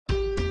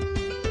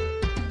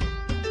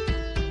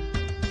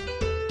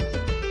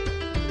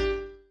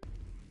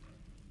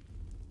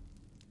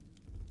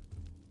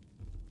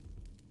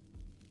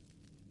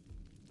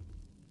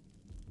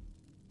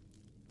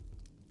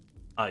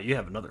Ah, you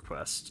have another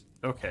quest.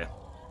 Okay.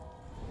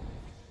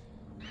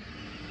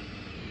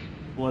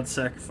 Blood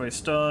sacrifice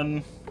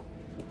done.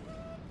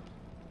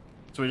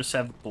 So we just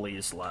have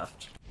Blaze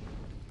left.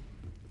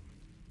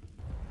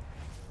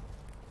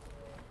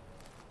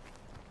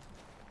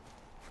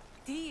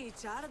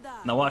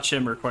 Now watch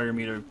him require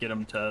me to get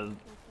him to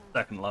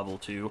second level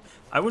too.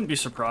 I wouldn't be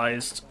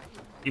surprised,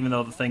 even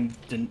though the thing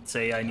didn't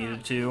say I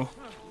needed to.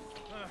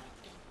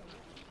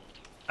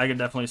 I could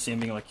definitely see him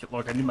being like,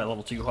 look, I need my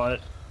level 2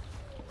 hut.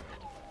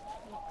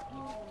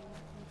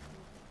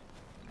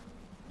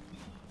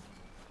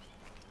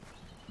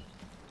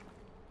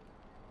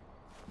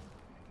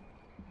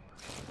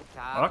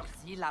 Fuck.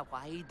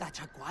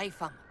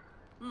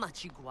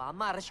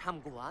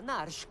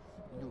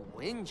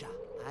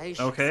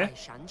 Okay.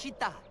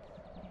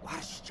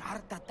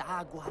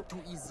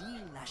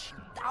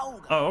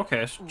 Oh,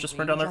 okay. Just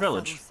burn down their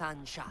village.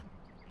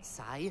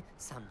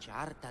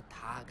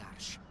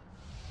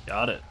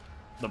 Got it.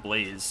 The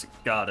Blaze.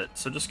 Got it.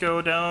 So just go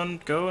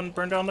and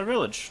burn down their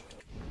village.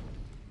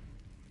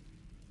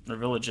 Their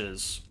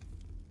villages.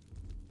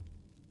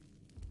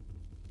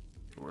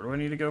 Where do I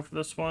need to go for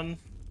this one?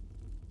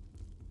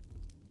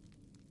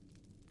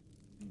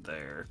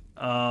 There.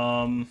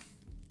 We'll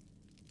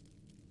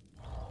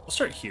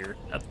start here.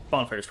 At the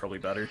bonfire is probably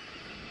better.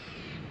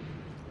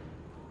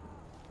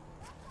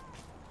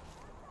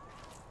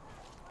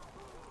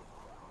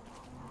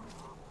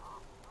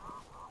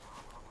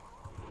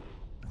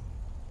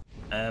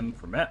 M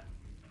for map.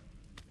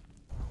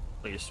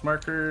 Place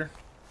marker.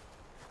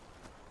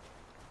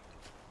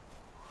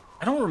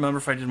 I don't remember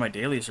if I did my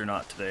dailies or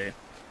not today.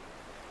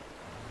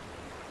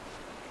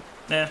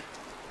 Nah.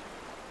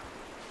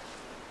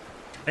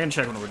 I can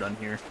check when we're done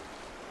here.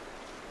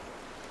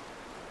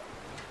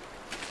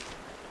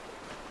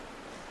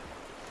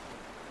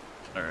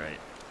 Alright.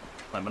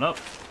 Climbing up.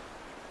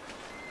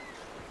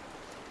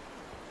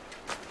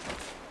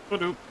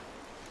 Woo-doo.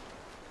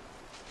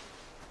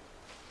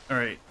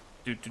 Alright.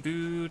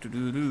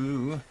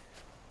 Do-do-do-do-do-do.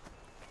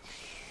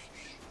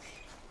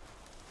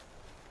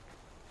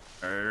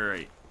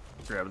 Alright.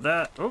 Grab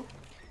that. Oh.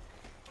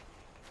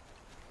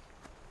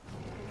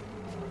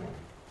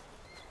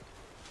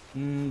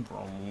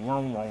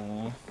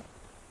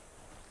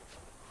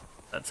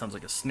 That sounds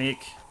like a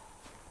snake.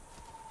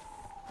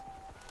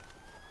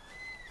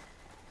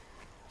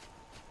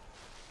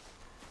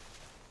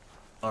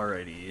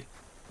 Alrighty.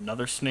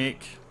 Another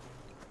snake.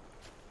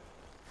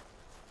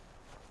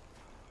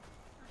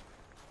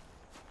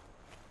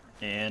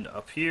 And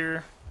up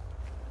here,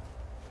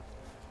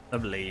 a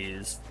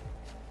blaze.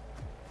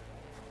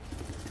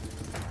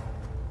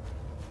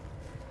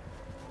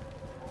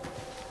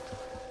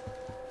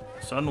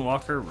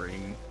 Sunwalker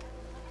ring.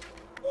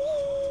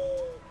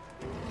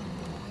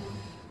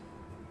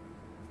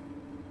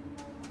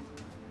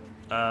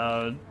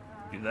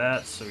 Do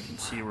that so we can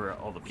see where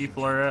all the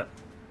people are at.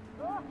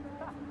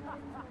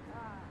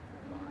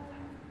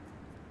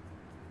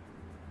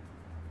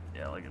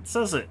 Yeah, like it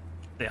says it.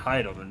 They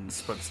hide them,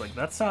 but it's like,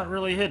 that's not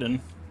really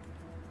hidden.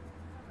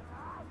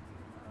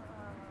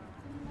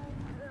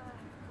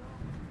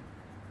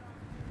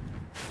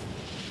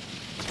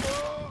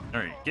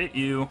 Alright, get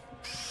you.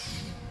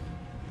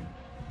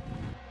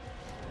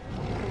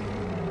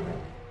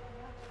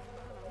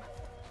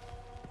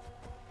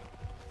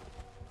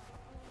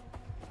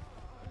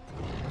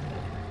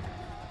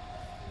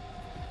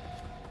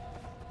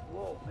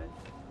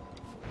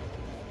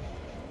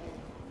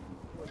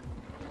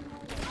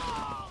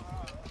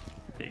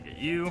 Okay, get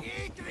you.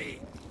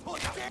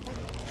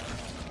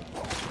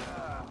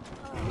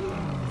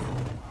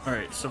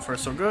 Alright, so far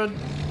so good.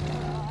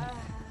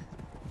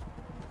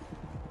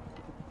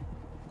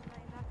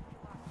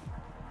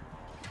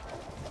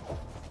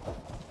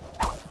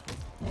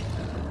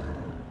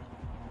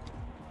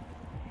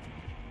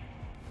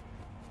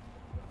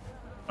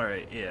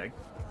 Alright, yeah.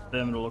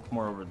 Them to look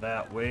more over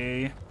that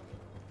way.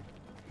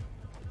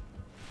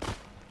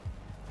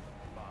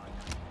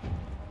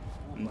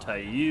 Untie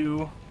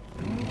you.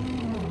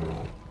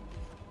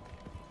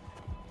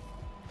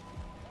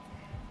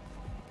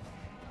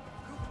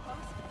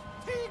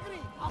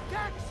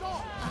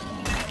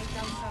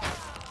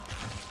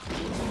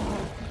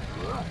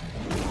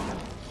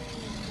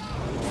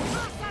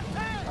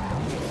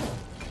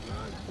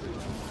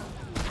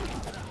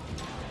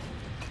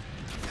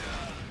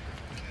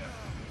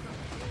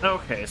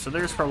 Okay, so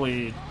there's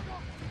probably...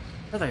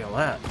 Where are they all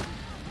at?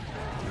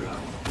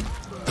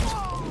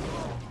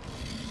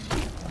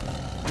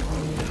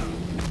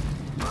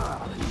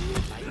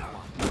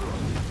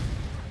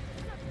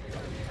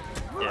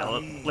 Yeah,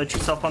 light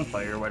yourself on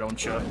fire, why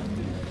don't you?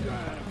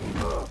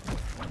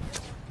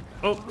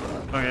 Oh,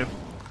 okay.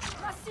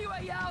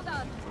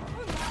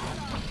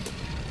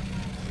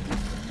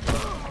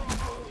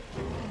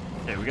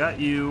 Okay, we got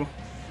you.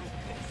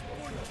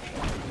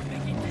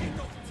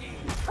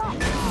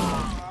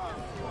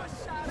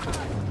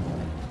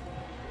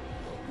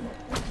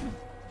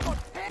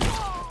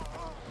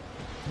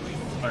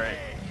 Alright.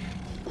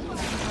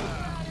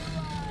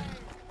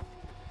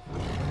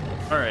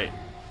 Alright.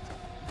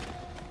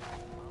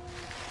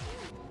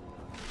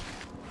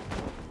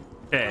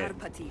 Okay.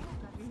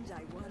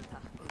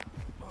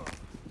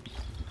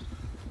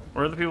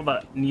 Where are the people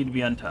that need to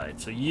be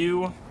untied? So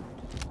you.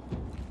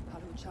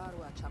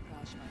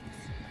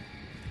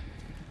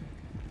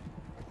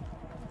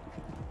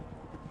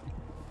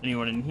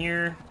 Anyone in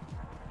here?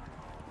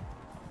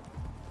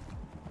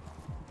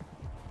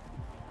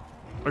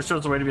 Or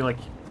shows a way to be like,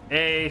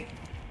 hey,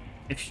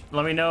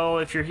 let me know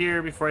if you're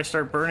here before I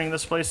start burning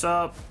this place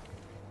up.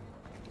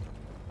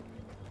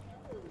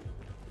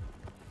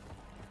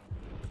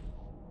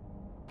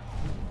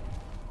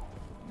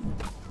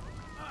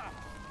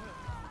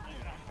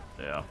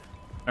 Yeah.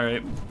 All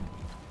right.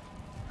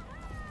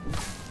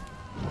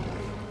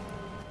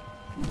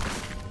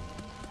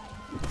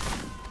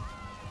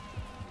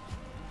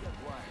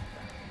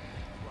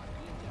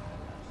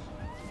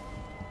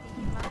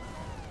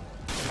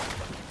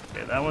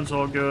 Okay, that one's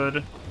all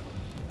good.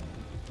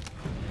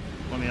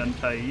 Let me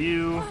untie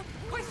you.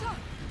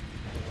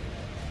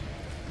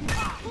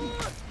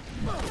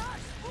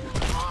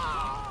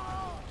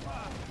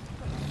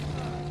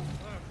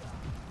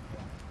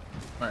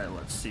 Alright,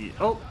 let's see.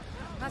 Oh!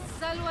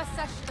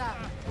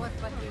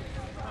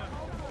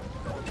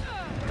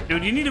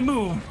 Dude, you need to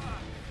move.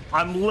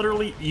 I'm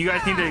literally... You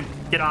guys need to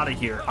get out of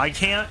here. I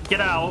can't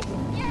get out.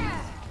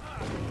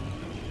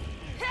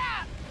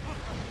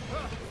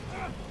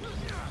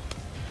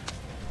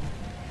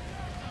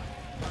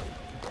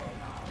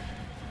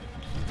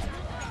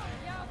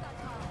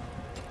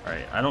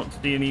 Alright, I don't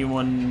see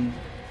anyone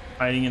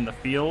hiding in the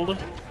field.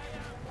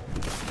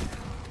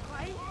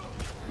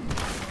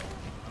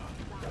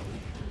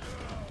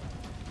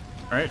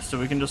 Alright, so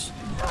we can just...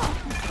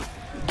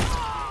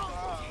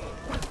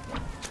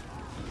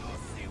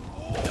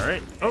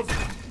 Alright, oh!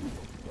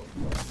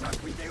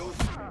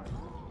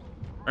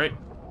 Alright,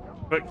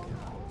 quick.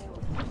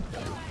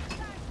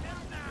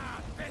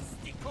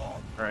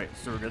 Alright,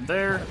 so we're good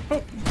there.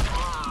 Oh.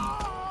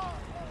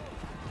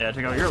 Yeah,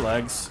 take out your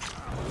legs.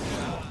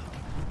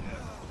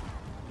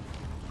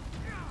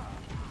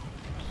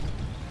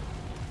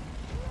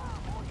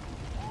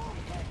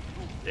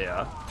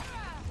 Yeah.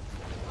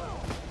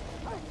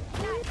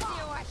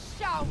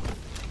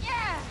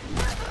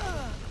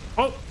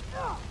 Oh!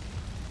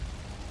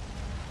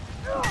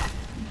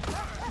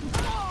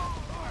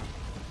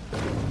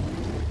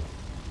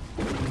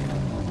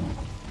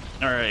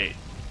 Alright. Is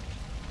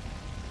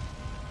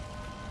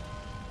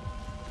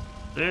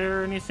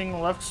there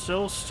anything left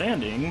still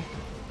standing?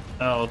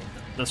 Oh,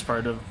 this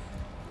part of...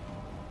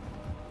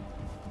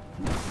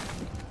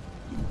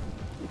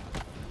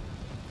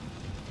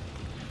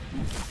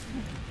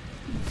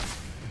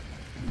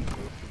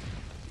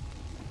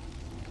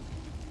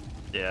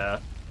 Yeah.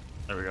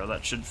 There we go.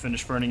 That should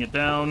finish burning it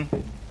down.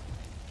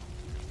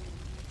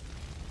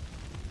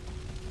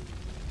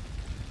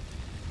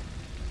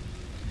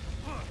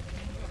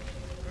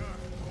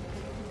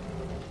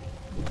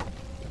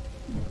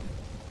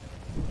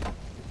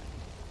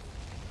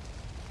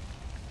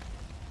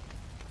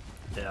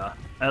 Yeah.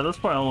 At this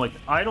point, I'm like,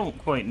 I don't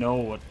quite know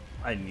what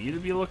I need to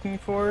be looking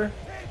for.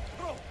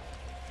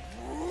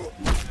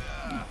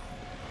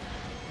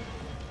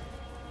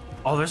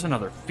 Oh, there's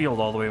another field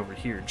all the way over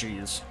here.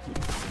 Jeez.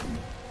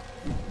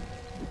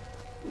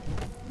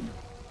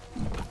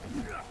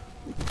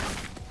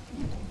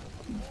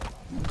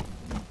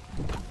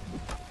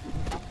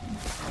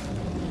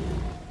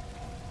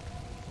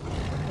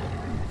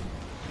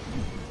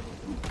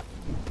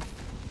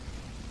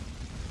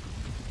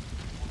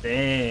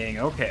 Dang,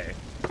 okay.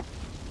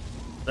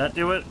 Does that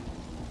do it?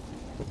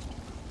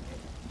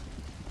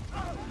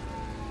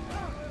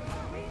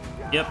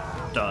 Yep,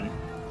 done.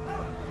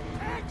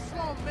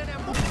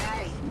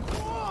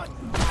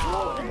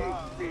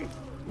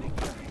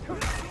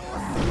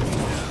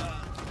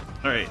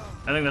 Alright,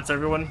 I think that's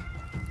everyone.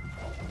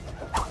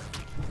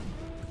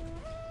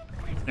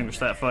 Extinguish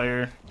that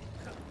fire.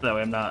 That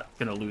way I'm not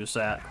gonna lose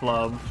that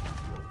club.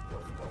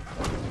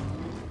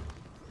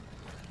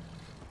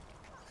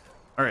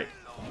 Alright,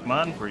 come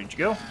on, where did you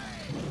go?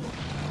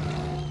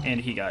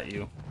 And he got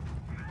you.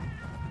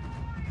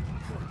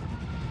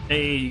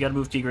 Hey, you gotta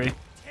move, Tigray.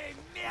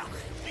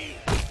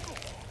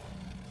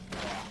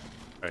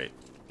 Alright,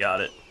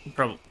 got it.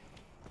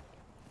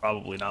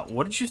 Probably not.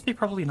 What did you say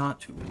probably not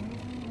to?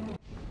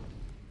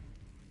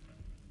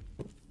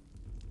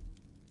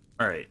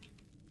 Alright.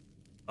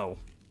 Oh.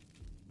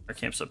 Our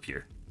camp's up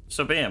here.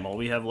 So bam, all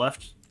we have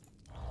left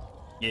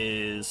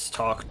is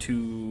talk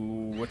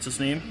to... what's his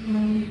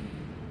name?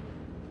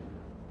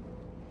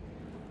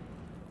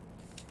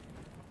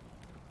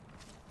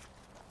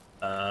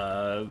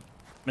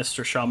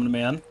 Mr. Shaman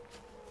Man.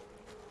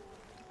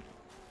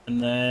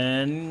 And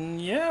then,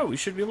 yeah, we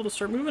should be able to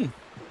start moving.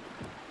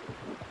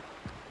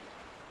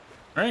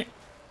 Alright.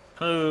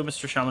 Hello,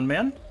 Mr. Shaman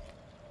Man.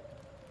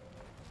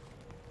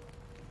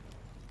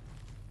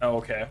 Oh,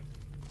 okay.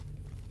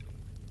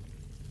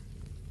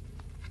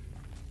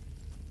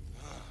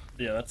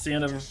 Yeah, that's the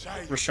end of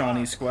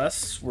Rashani's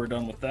quests. We're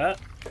done with that.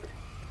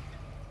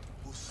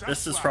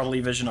 This is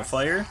probably Vision of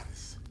Fire.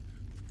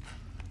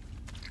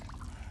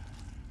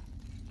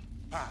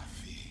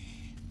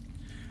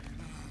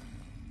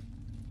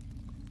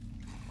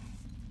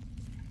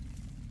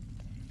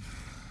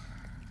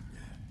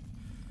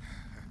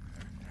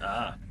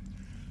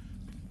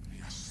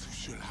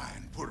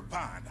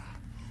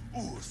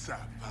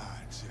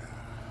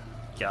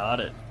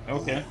 Got it.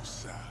 Okay.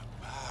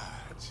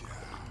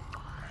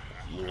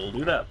 We'll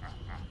do that.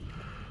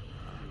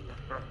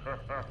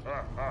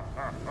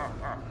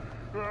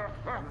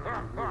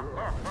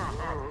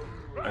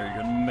 Very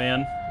good,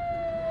 man.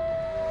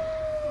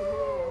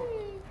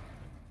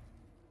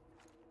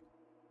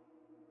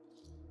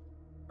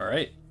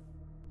 Alright.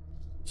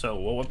 So,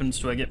 what weapons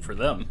do I get for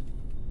them?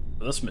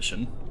 For this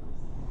mission?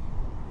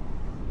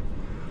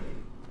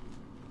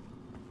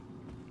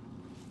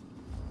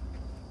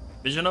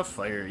 Vision of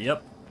Fire,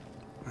 yep.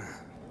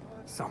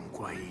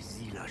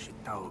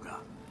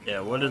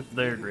 Yeah, what is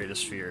their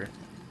greatest fear?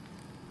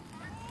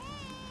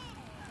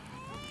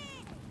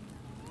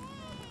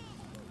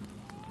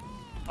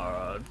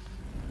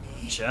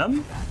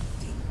 Gem?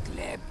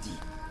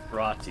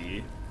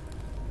 Rati.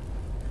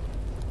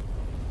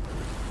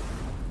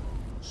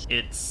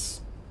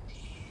 It's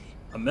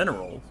a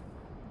mineral.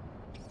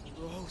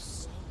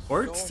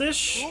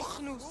 Quartzish?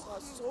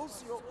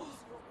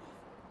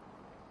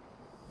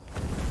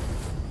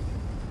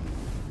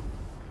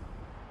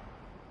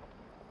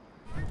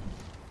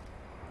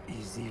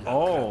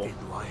 Oh.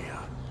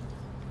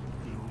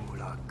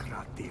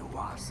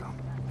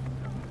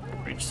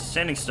 Reach the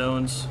standing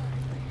stones.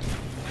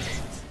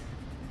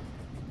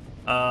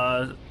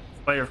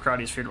 Fire of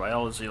Karate is feared by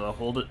all of Zila.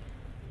 Hold it.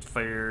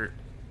 Fire.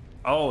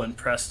 Oh, and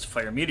press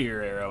fire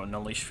meteor arrow and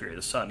unleash Fury of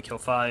the Sun. Kill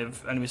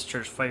 5 enemies to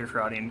charge fire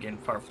karate and gain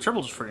powerful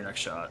triples for your next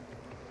shot.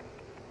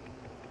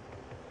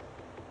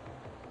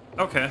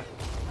 Okay.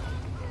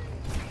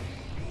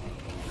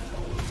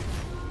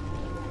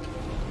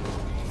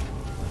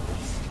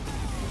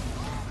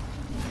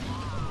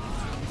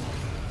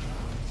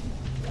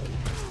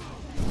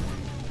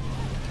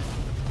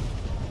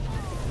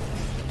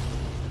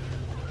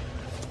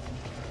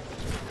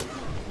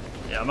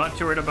 Yeah, I'm not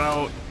too worried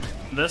about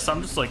this.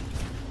 I'm just like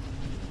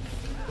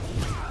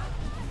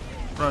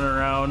running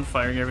around,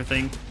 firing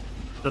everything.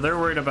 So they're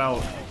worried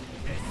about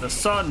the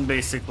sun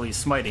basically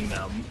smiting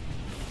them.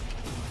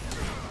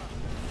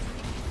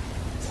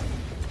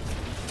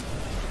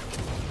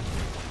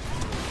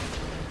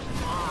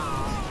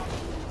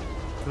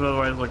 Because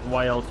otherwise, like,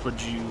 why else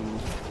would you...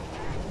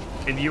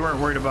 If you weren't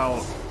worried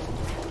about...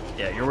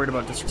 Yeah, you're worried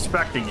about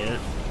disrespecting it.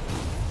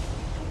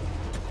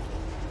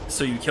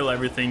 So you kill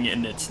everything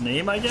in its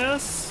name, I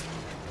guess?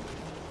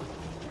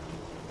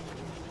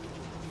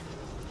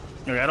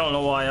 Okay, I don't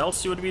know why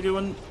else you would be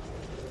doing.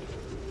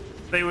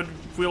 They would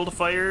wield a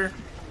fire.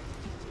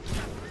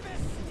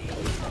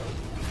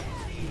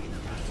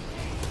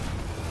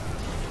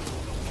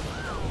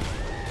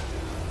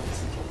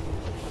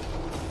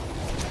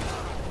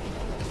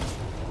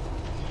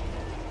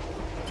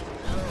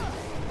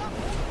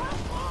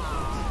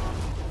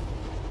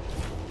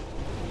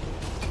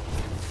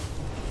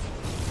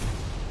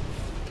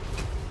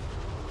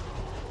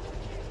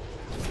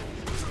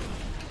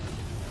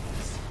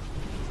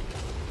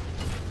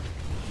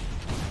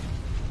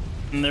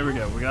 And there we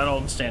go, we got all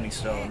the standing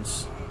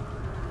stones.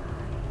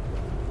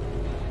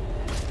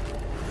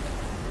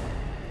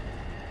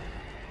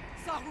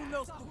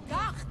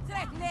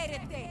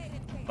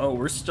 Oh,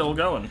 we're still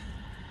going.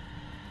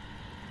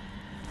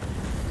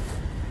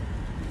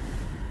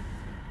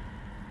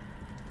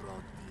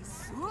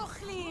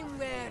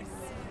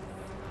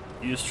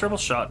 Use triple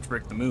shot to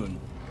break the moon.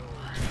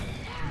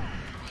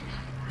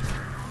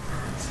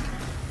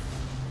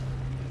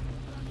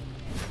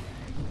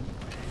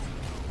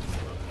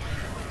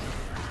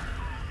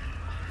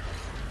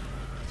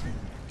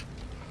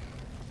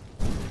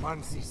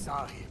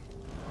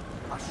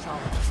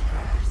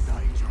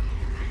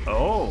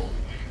 Oh.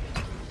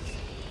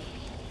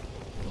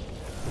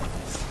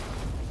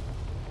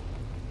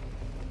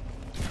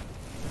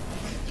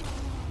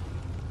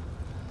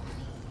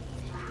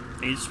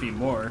 HP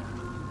more.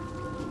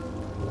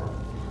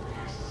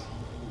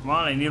 Come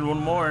on, I need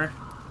one more.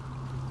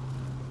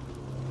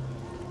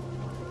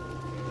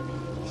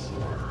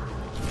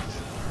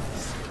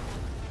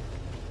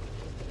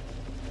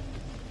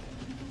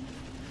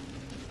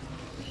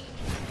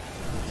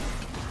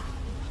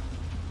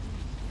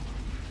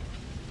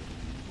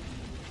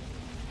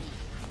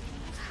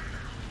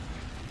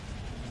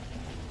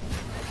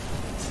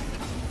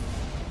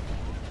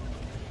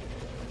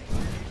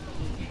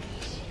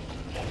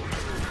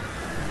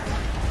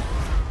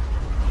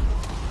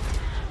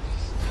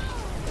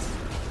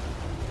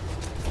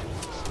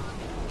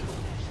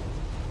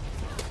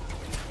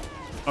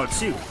 Oh,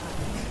 it's you.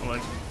 I'm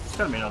like, there's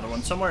gotta be another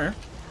one somewhere.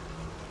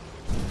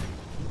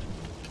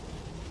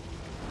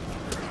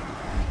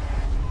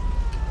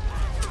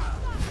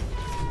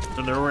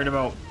 So they're worried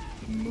about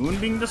the moon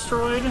being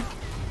destroyed?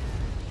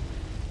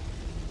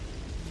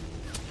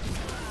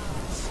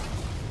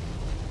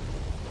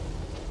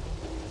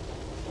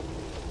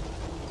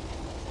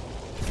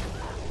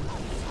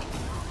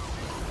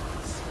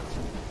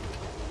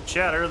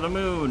 Shatter the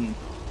moon!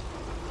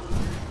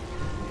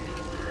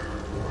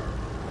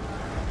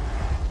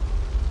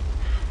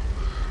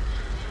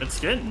 It's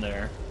getting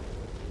there.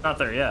 Not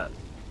there yet,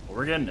 but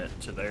we're getting it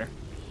to there.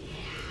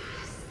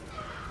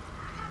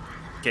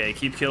 Okay,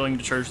 keep killing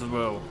to charge the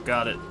bow.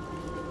 Got it.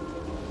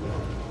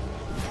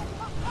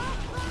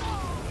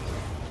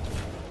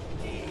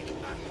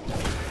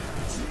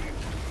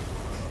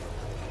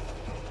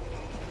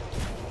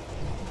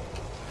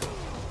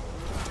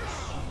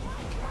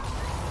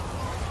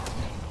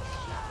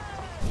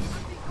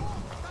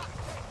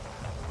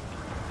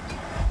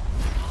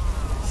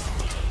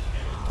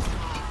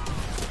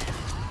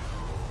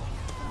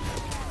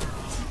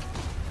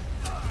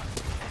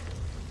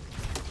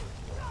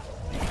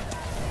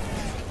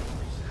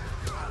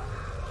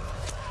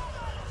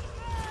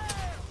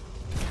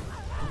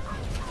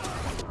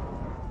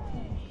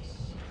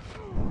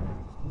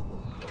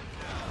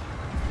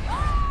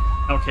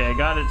 Okay, I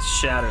got its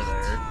shatter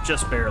there,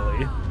 just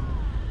barely.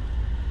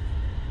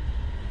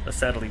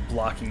 Sadly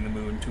blocking the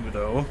moon too,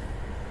 though.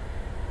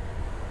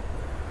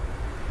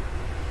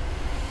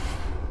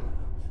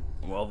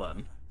 Well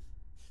then.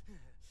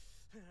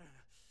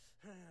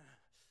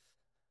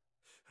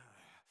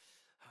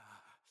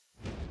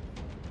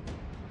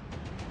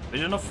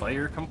 Vision of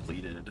Fire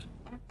completed.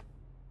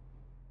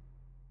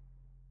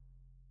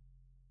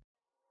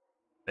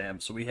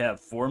 Bam, so we have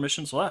 4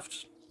 missions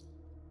left.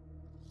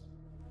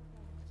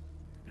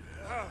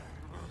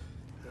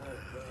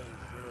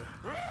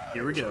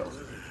 Here we go.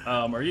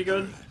 Are you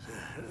good?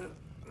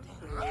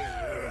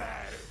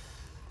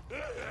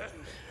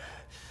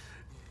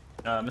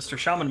 Mr.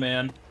 Shaman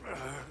Man.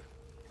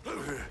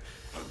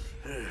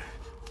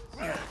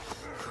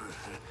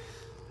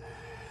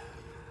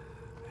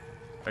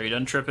 Are you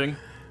done tripping?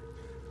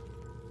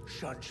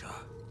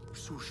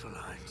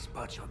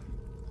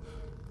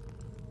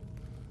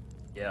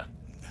 Yeah.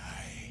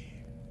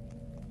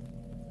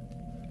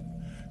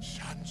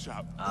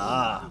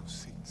 Ah.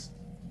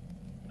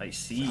 I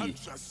see.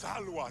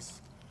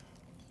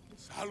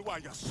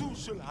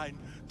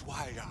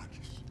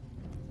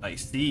 I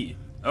see.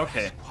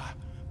 Okay.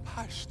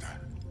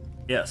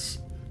 Yes.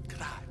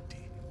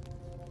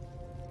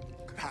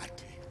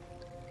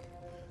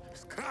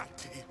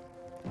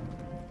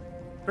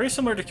 Very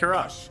similar to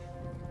Kirat.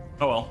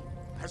 Oh well.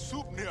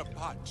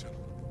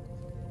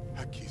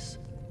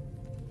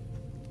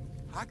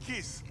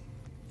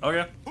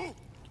 Okay.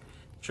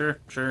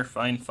 Sure,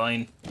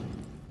 fine.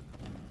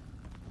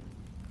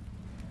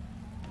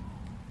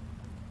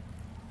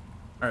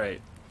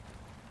 Alright.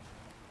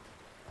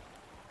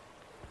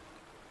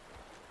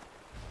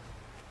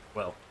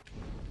 Well.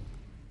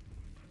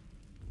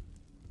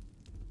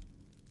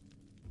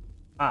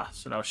 Ah,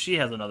 so now she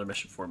has another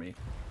mission for me.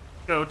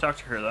 Go talk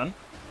to her then.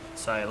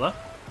 Sila.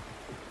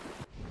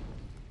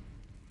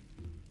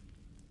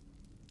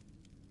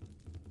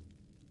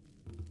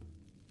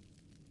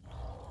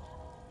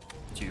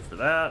 2 for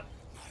that.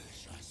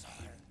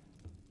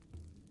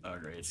 Oh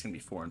great, it's gonna be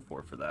 4 and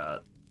 4 for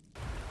that.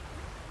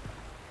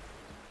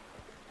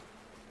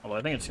 Although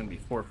I think it's gonna be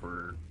 4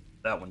 for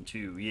that one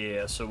too.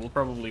 Yeah, so we'll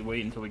probably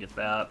wait until we get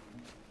that.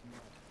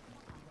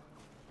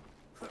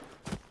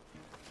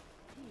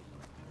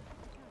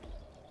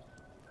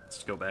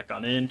 Let's go back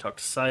on in, talk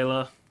to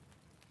Sila.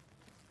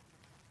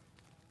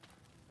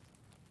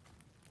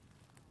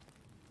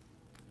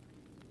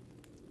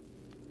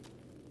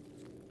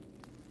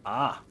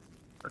 Ah,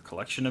 our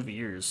collection of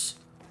ears.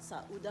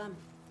 Sa Udam.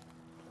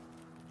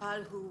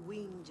 Palhu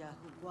winja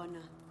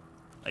hugwana.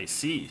 I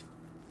see.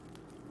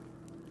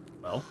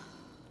 Well.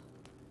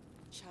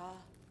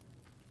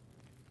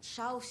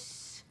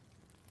 Shaus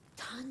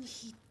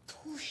tanhi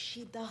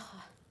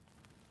tushidaha.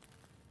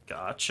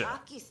 Gotcha.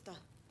 Akista.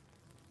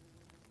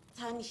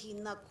 Tanhi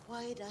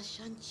nakwaida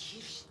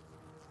shanchir.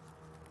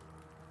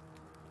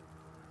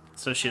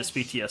 So she has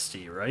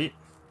PTSD, right?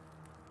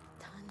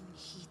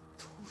 Tanhi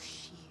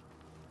tushi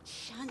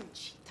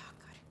shanchi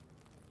takar.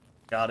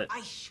 Got it.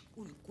 Aish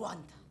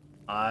ulguanda.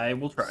 I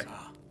will try.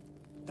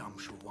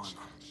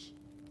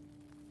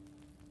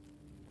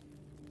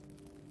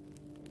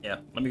 Yeah,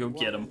 let me go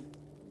get him.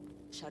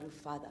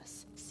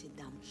 Sharufadas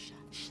sidamsha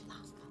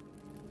shlaka.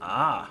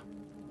 Ah.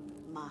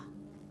 Ma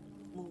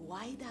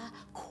muwaida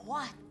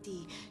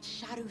kwati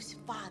sharus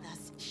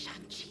fadas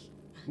shanchi.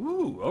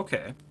 Ooh,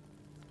 okay.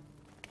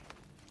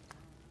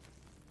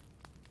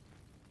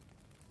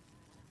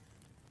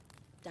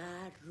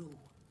 Daru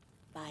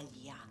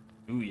balya.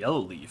 Ooh,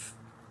 yellow leaf.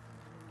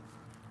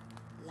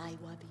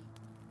 Laiwabi.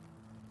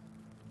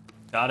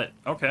 Got it.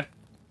 Okay.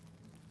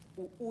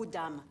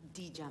 Udam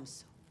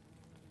dijamso.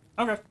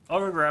 Okay, I'll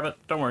go grab it.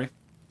 Don't worry.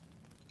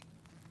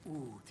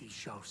 Di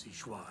shausi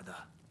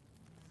shwada.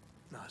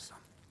 Nasam.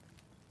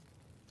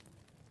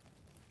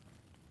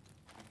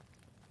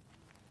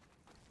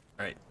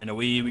 Alright, and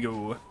away we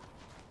go.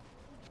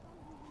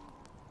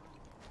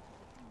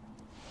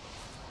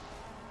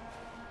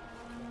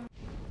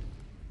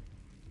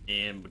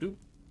 And ba-doop.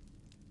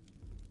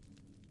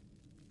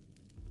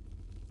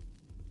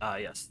 Ah,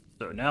 yes.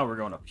 So now we're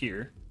going up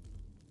here.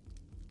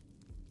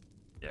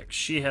 Yeah, 'cause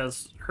she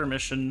has her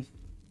mission.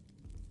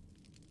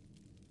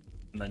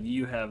 And then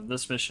you have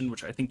this mission,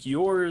 which I think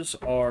yours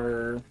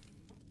are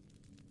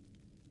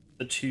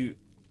the 2.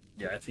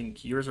 Yeah, I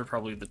think yours are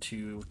probably the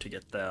 2 to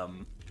get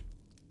them.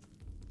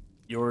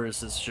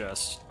 Yours is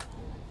just...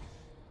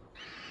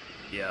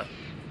 yeah.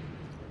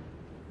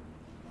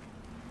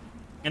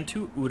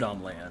 Into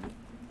Udam land.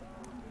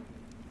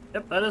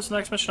 Yep, that is the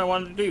next mission I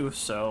wanted to do,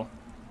 so...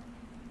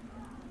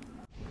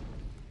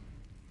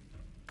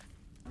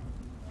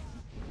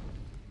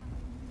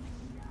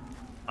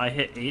 I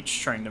hit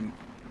H trying to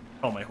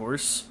call my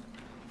horse.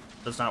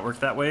 Does not work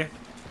that way.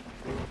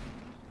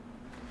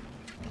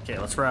 Okay,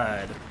 let's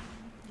ride.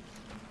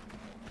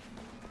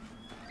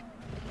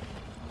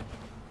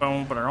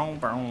 Boom, ba-dum,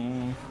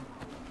 boom.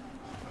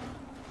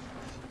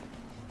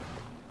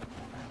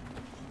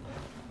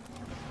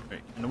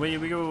 Right, and away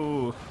we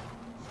go.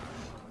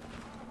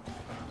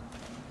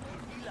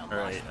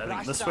 Alright, I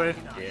think this way?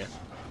 Yeah.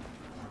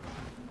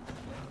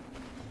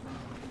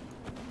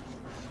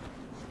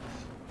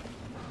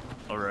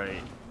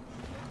 Alright.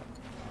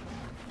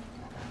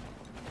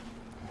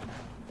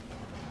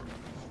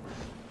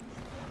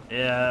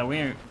 Yeah,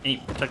 we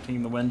ain't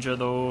protecting the Wenja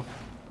though.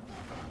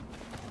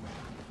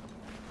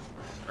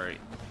 Alright,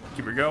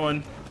 keep her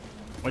going.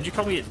 Why'd you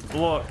call me?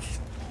 Look,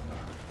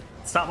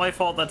 it's not my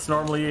fault. That's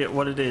normally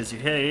what it is. You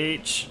hit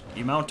H,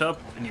 you mount up,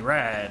 and you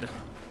ride.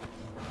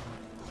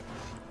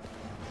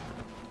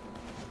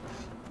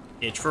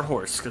 H for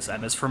horse, because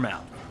M is for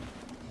mount.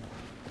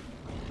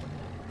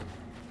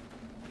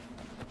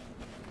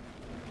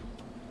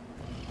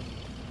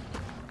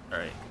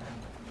 Alright.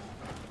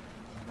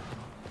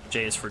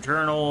 J is for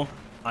journal,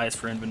 I is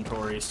for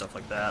inventory, stuff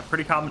like that.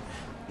 Pretty common,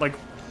 like,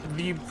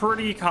 the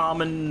pretty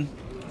common,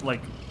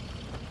 like,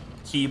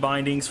 key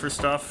bindings for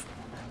stuff.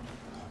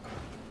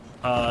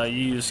 You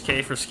use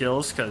K for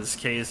skills, because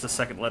K is the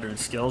second letter in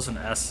skills, and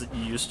S that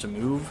you use to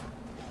move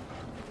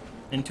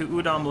into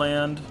Udam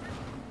land.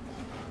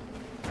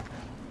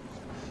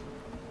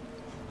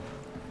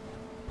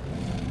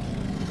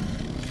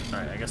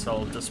 Alright, I guess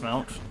I'll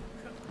dismount.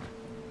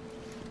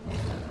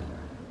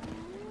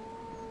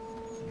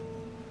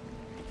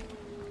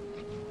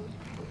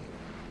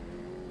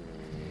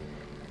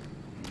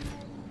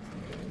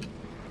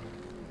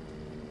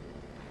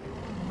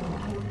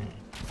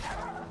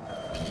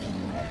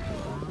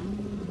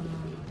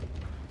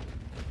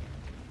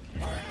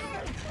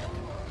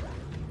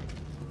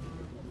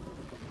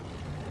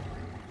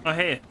 Oh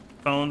hey,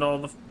 found all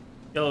the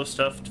yellow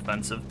stuff,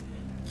 defensive.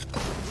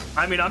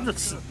 I mean, I'm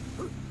just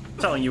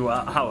telling you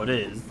how it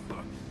is.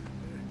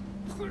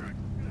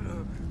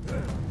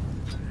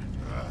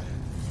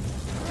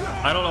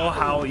 I don't know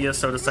how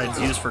ESO decides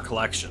to use for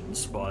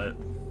collections, but...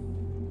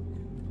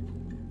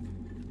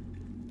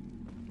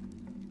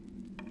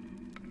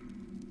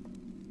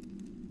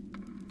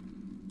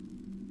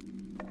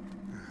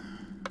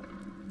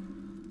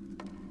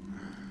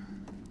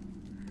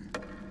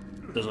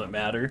 doesn't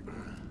matter.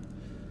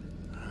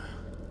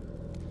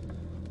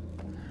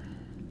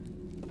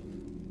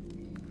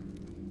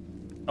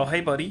 Oh,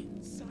 hey, buddy.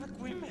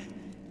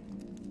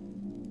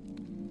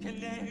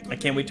 I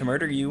can't wait to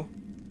murder you.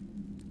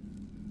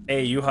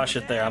 Hey, you hush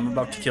it there. I'm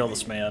about to kill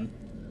this man.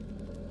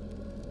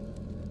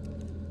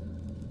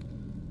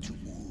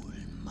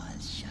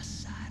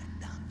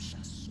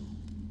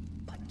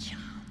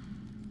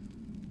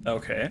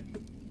 Okay.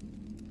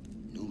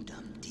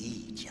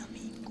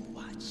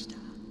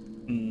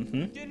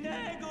 Mm-hmm.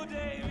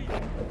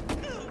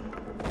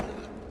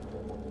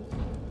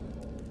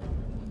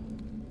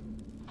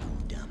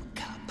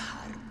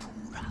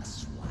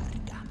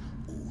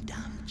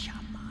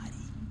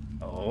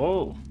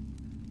 Oh.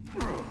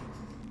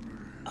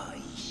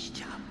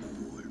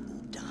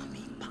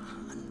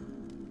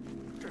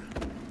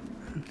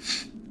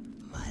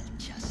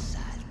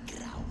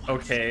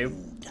 Okay.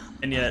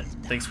 And yet,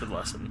 thanks for the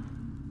lesson.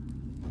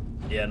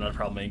 Yeah, not a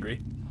problem,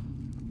 angry.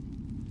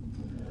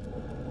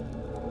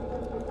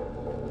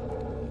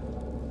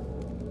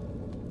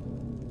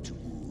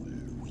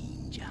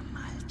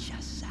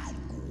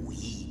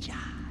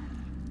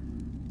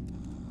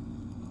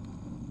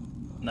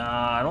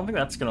 Nah, I don't think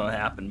that's gonna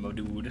happen, mo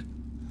dude.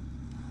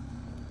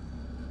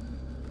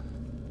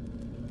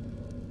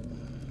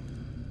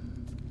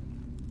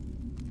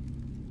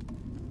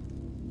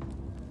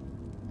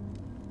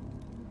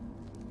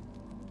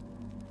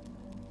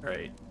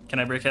 Alright, can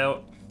I break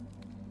out?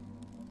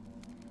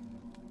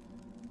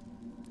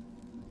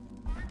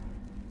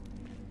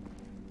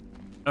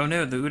 Oh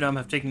no, the Udam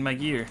have taken my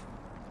gear.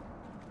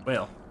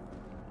 Well.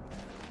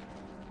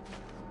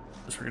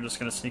 Guess we're just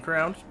gonna sneak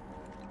around,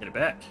 get it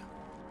back.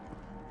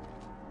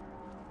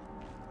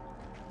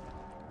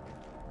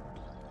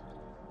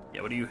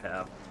 Yeah, what do you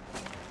have?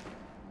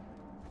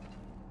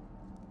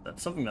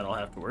 That's something that'll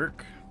have to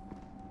work.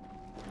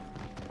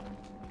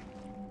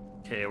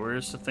 Okay,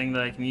 where's the thing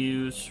that I can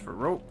use for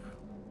rope?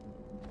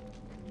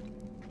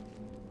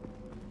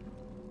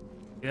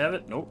 You have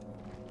it? Nope.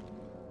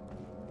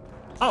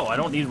 Oh, I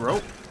don't need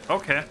rope?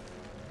 Okay.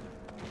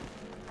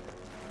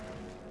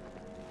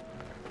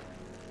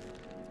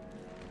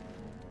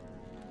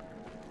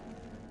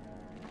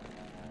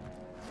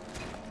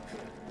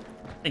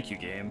 Thank you,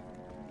 game.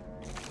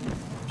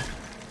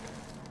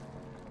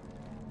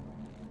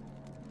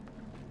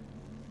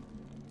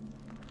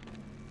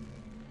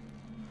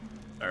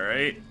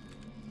 Alright.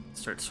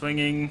 Start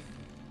swinging.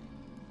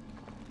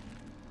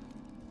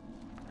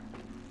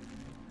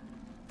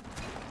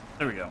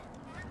 There we go.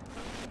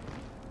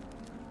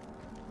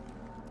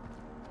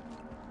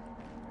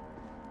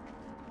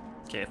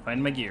 Okay,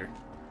 find my gear.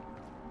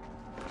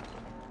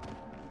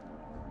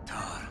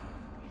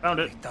 Found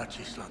it.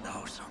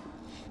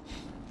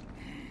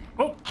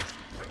 Oh!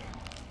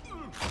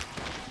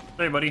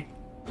 Hey, buddy.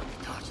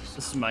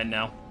 This is mine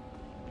now.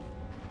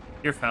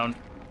 You're found.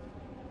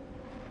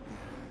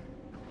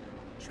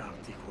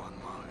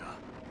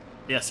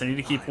 Yes, I need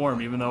to keep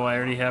warm, even though I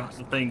already have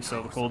the thing,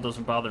 so the cold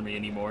doesn't bother me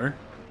anymore.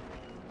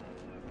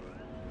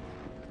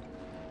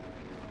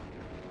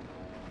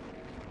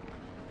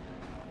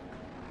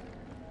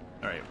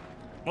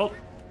 Well,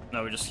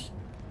 now we just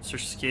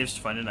search the caves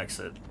to find an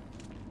exit.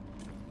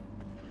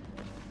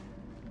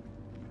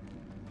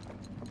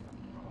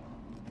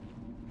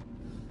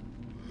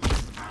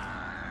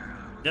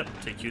 Yep,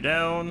 take you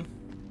down.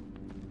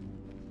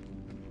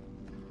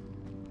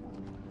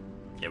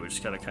 Yeah, we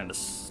just gotta kind of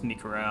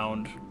sneak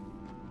around.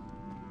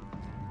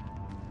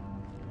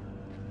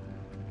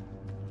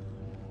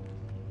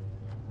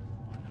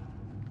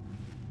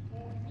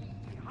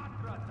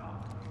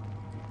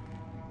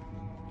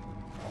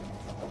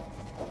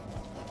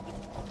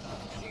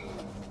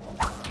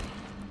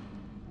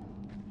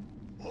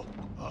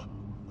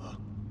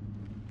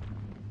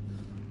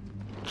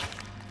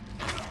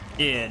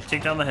 Yeah,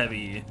 take down the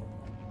heavy.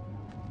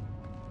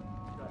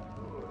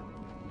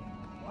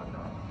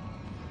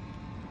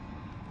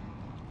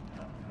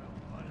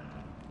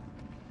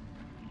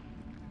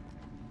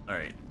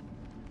 Alright.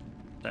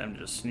 Time to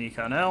just sneak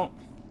on out.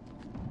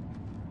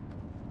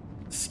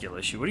 Skill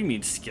issue. What do you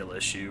mean skill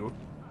issue?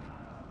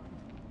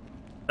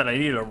 That I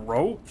need a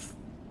rope?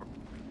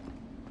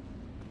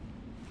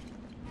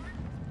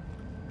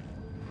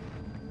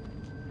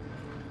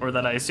 Or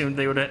that I assumed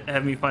they would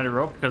have me find a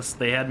rope because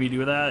they had me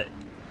do that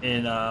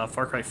in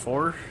Far Cry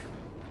 4.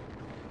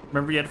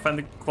 Remember you had to find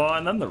the claw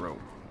and then the rope.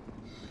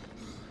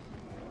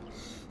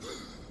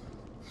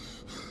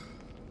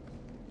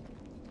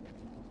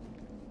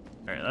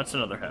 Alright, that's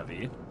another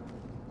heavy.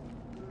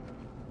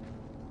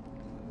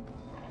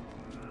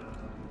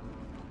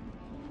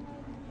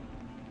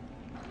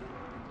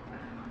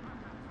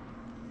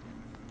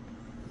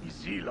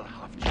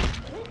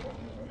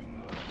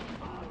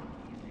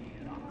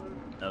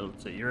 Oh,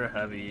 so you're a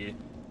heavy.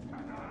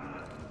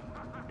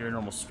 You're a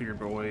normal sphere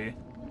boy.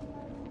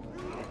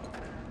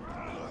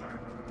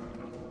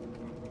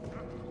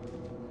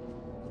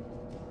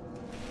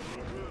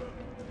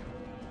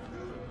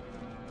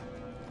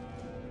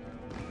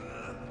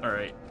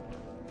 Alright.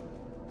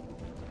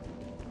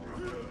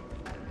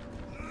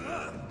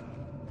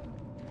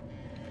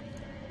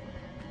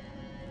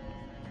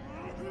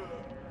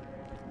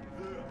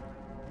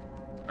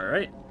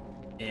 Alright.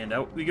 And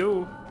out we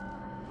go.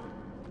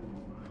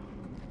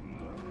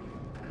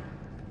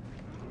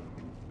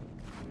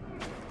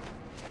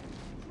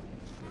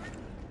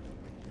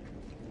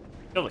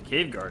 Kill the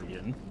cave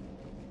guardian.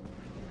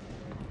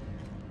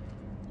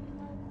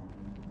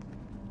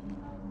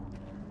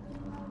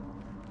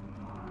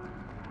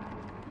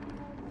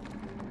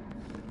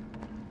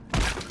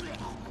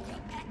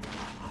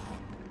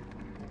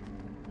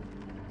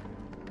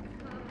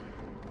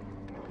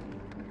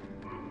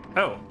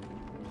 Oh.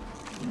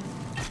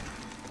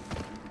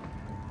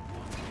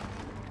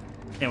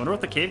 Yeah, I wonder what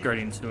the cave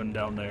guardian's doing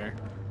down there.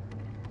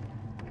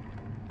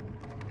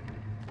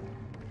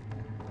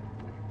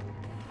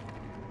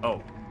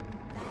 Oh.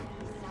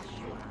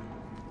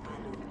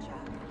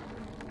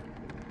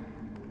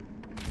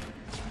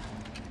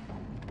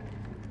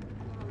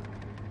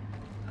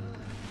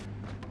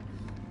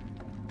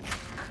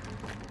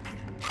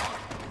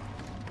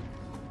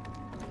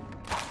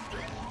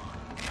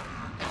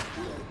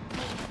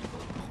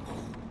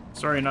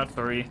 Sorry, not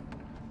sorry.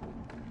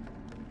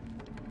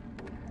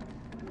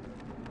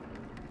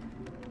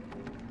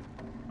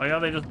 Oh yeah,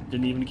 they just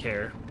didn't even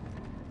care.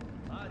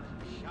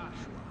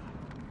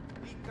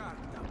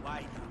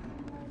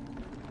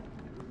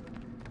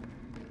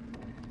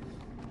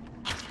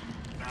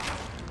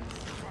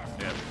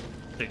 Yep.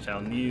 Take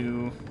down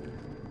you.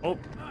 Oh.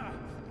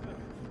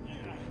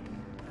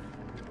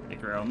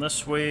 Take around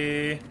this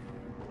way.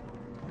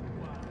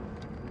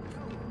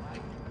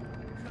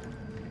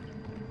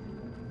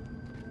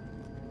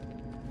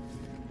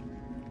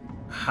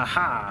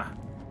 Haha.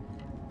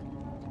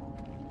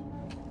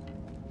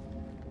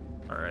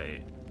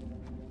 Alright.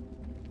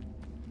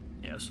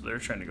 Yeah, so they're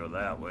trying to go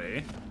that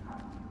way.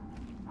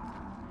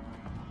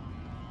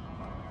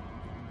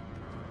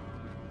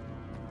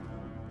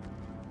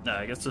 Nah,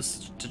 I guess this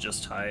is to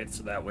just hide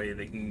so that way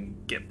they can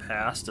get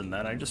past and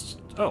then I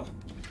just... Oh.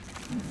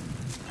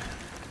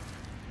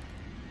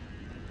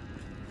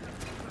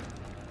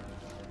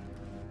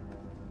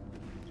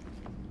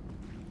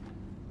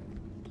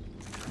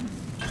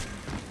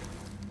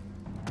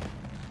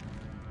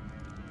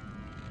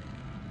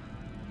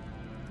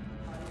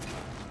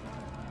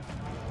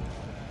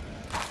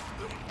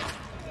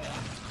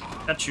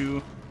 Got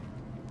you.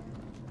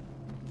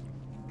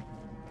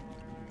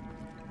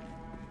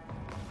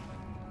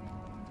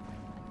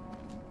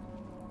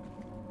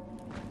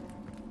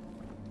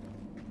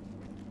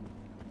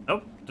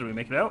 Oh, did we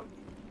make it out?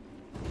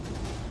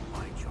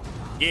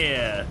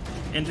 Yeah,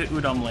 into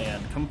Udam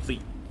land,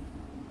 complete.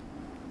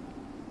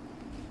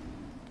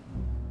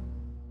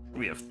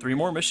 We have 3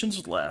 more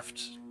missions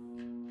left.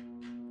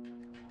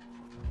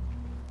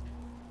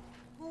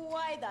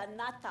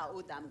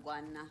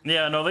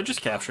 Yeah, no, they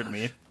just captured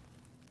me.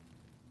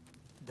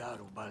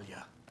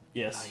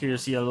 Yes,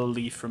 here's Yellow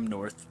Leaf from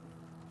North.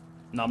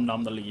 Nom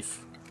nom the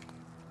leaf.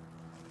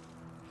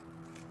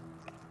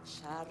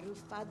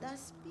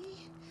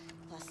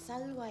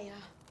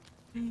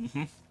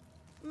 Mm-hmm.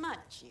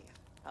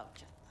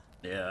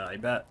 Yeah, I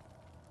bet.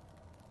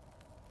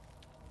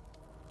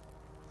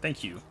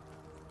 Thank you.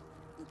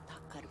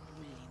 Utakar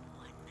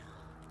ulimuana.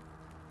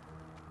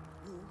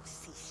 Nu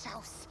si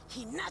saus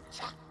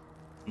hinacha.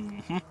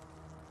 Mm-hmm.